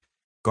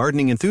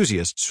gardening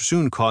enthusiasts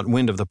soon caught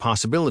wind of the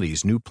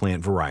possibilities new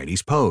plant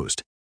varieties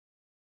posed.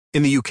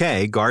 In the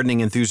UK,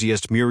 gardening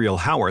enthusiast Muriel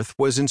Howarth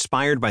was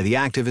inspired by the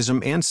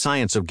activism and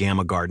science of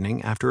gamma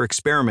gardening after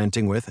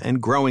experimenting with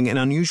and growing an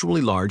unusually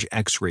large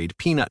X-rayed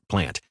peanut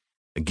plant,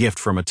 a gift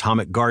from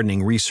atomic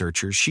gardening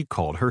researchers she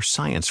called her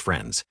science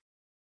friends.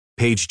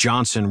 Paige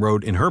Johnson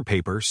wrote in her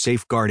paper,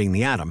 Safeguarding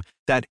the Atom,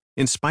 that,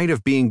 in spite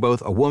of being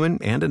both a woman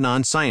and a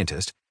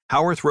non-scientist,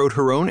 Howarth wrote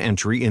her own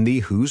entry in the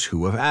Who's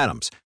Who of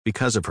Atoms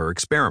because of her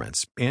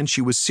experiments, and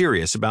she was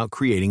serious about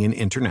creating an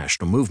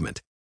international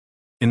movement.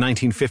 In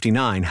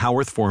 1959,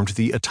 Howarth formed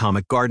the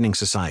Atomic Gardening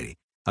Society,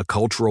 a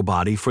cultural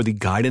body for the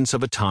guidance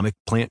of atomic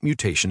plant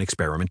mutation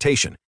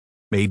experimentation,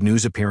 made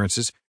news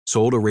appearances,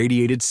 sold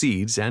irradiated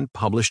seeds, and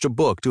published a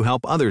book to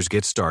help others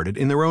get started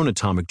in their own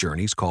atomic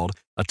journeys called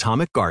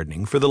Atomic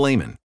Gardening for the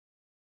Layman.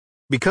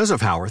 Because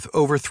of Howarth,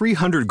 over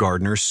 300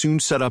 gardeners soon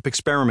set up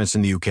experiments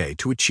in the UK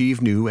to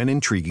achieve new and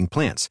intriguing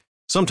plants,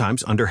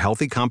 sometimes under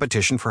healthy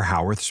competition for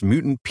Howarth's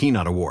Mutant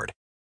Peanut Award,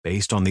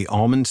 based on the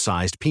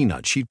almond-sized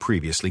peanut she'd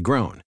previously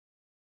grown.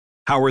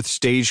 Howarth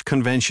staged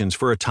conventions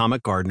for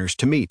atomic gardeners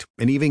to meet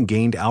and even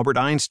gained Albert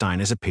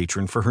Einstein as a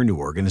patron for her new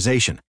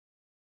organization.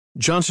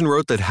 Johnson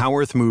wrote that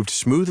Howarth moved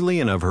smoothly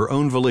and of her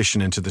own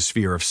volition into the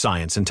sphere of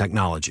science and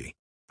technology,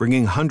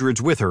 bringing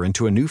hundreds with her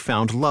into a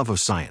newfound love of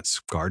science,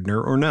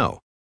 gardener or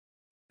no.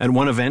 At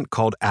one event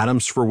called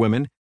Atoms for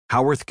Women,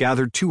 Howarth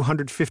gathered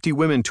 250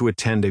 women to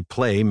attend a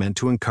play meant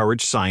to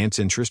encourage science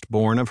interest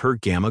born of her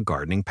gamma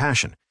gardening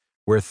passion,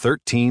 where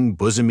 13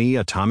 bosomy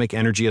Atomic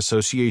Energy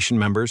Association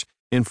members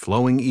in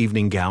flowing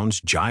evening gowns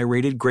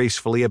gyrated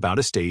gracefully about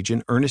a stage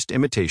in earnest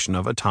imitation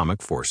of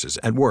atomic forces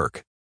at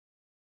work.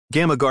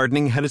 Gamma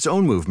gardening had its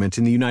own movement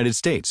in the United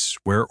States,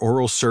 where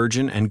oral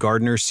surgeon and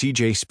gardener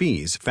C.J.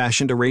 Spies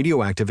fashioned a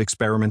radioactive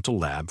experimental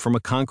lab from a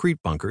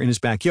concrete bunker in his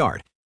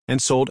backyard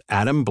and sold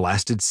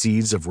atom-blasted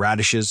seeds of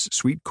radishes,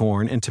 sweet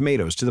corn, and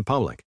tomatoes to the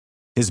public.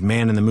 His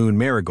man-in-the-moon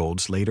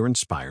marigolds later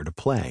inspired a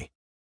play.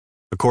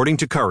 According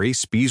to Curry,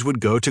 Spies would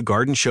go to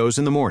garden shows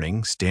in the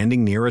morning,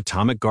 standing near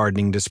atomic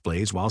gardening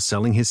displays while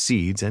selling his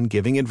seeds and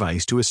giving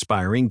advice to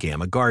aspiring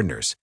gamma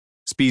gardeners.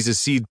 Spies'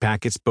 seed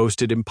packets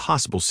boasted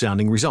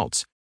impossible-sounding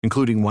results,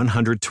 including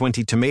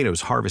 120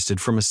 tomatoes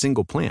harvested from a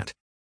single plant,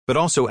 but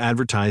also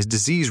advertised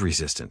disease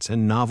resistance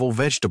and novel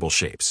vegetable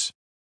shapes.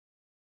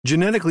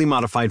 Genetically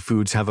modified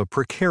foods have a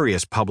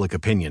precarious public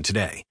opinion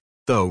today,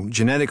 though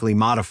genetically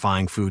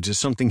modifying foods is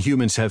something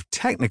humans have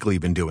technically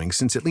been doing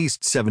since at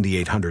least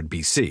 7800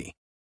 BC.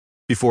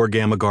 Before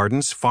gamma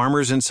gardens,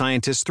 farmers and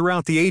scientists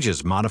throughout the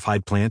ages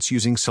modified plants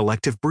using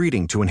selective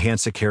breeding to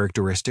enhance a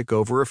characteristic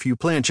over a few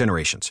plant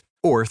generations,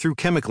 or through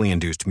chemically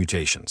induced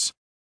mutations.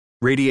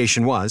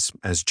 Radiation was,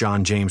 as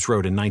John James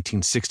wrote in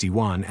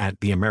 1961 at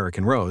The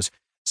American Rose,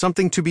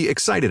 something to be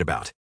excited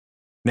about.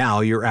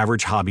 Now your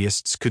average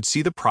hobbyists could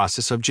see the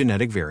process of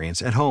genetic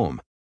variants at home.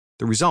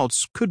 The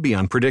results could be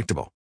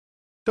unpredictable.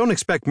 Don't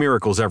expect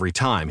miracles every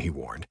time, he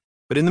warned,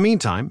 but in the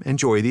meantime,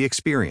 enjoy the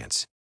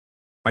experience.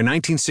 By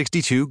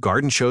 1962,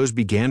 garden shows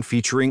began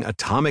featuring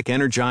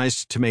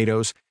atomic-energized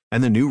tomatoes,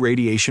 and the new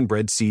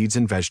radiation-bred seeds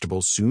and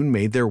vegetables soon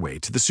made their way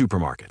to the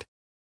supermarket.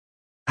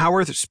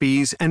 Howarth,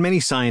 Spies, and many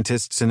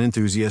scientists and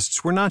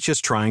enthusiasts were not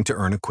just trying to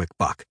earn a quick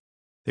buck.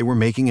 They were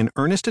making an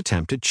earnest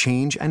attempt to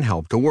change and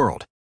help the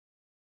world.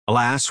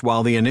 Alas,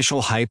 while the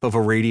initial hype of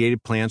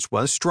irradiated plants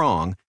was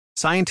strong,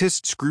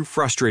 scientists grew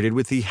frustrated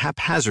with the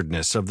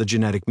haphazardness of the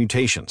genetic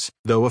mutations,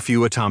 though a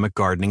few atomic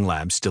gardening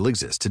labs still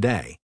exist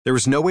today. There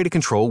was no way to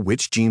control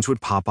which genes would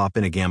pop up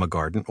in a gamma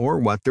garden or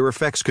what their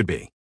effects could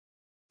be.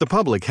 The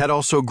public had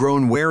also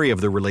grown wary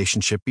of the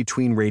relationship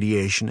between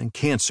radiation and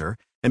cancer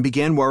and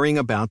began worrying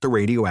about the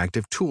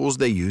radioactive tools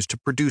they used to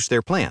produce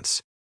their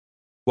plants.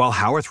 While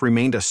Howarth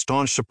remained a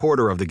staunch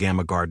supporter of the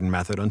gamma garden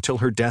method until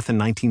her death in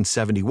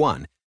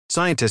 1971,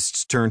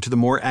 scientists turned to the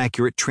more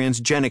accurate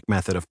transgenic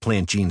method of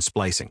plant gene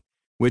splicing,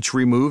 which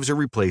removes or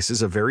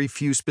replaces a very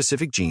few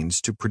specific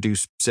genes to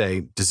produce,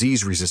 say,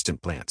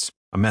 disease-resistant plants,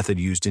 a method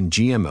used in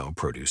GMO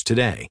produce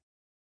today.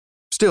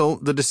 Still,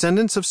 the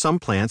descendants of some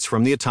plants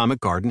from the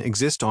atomic garden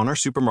exist on our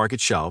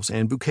supermarket shelves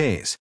and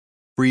bouquets.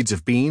 Breeds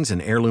of beans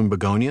and heirloom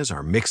begonias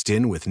are mixed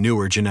in with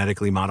newer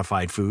genetically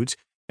modified foods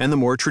and the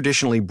more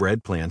traditionally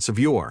bred plants of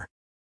yore.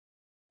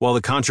 While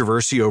the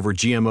controversy over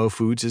GMO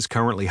foods is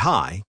currently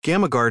high,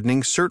 gamma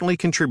gardening certainly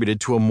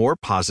contributed to a more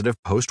positive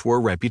post-war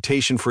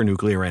reputation for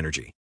nuclear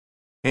energy.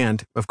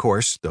 And, of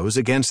course, those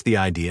against the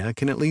idea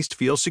can at least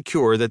feel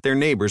secure that their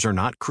neighbors are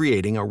not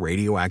creating a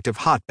radioactive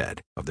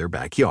hotbed of their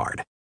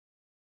backyard.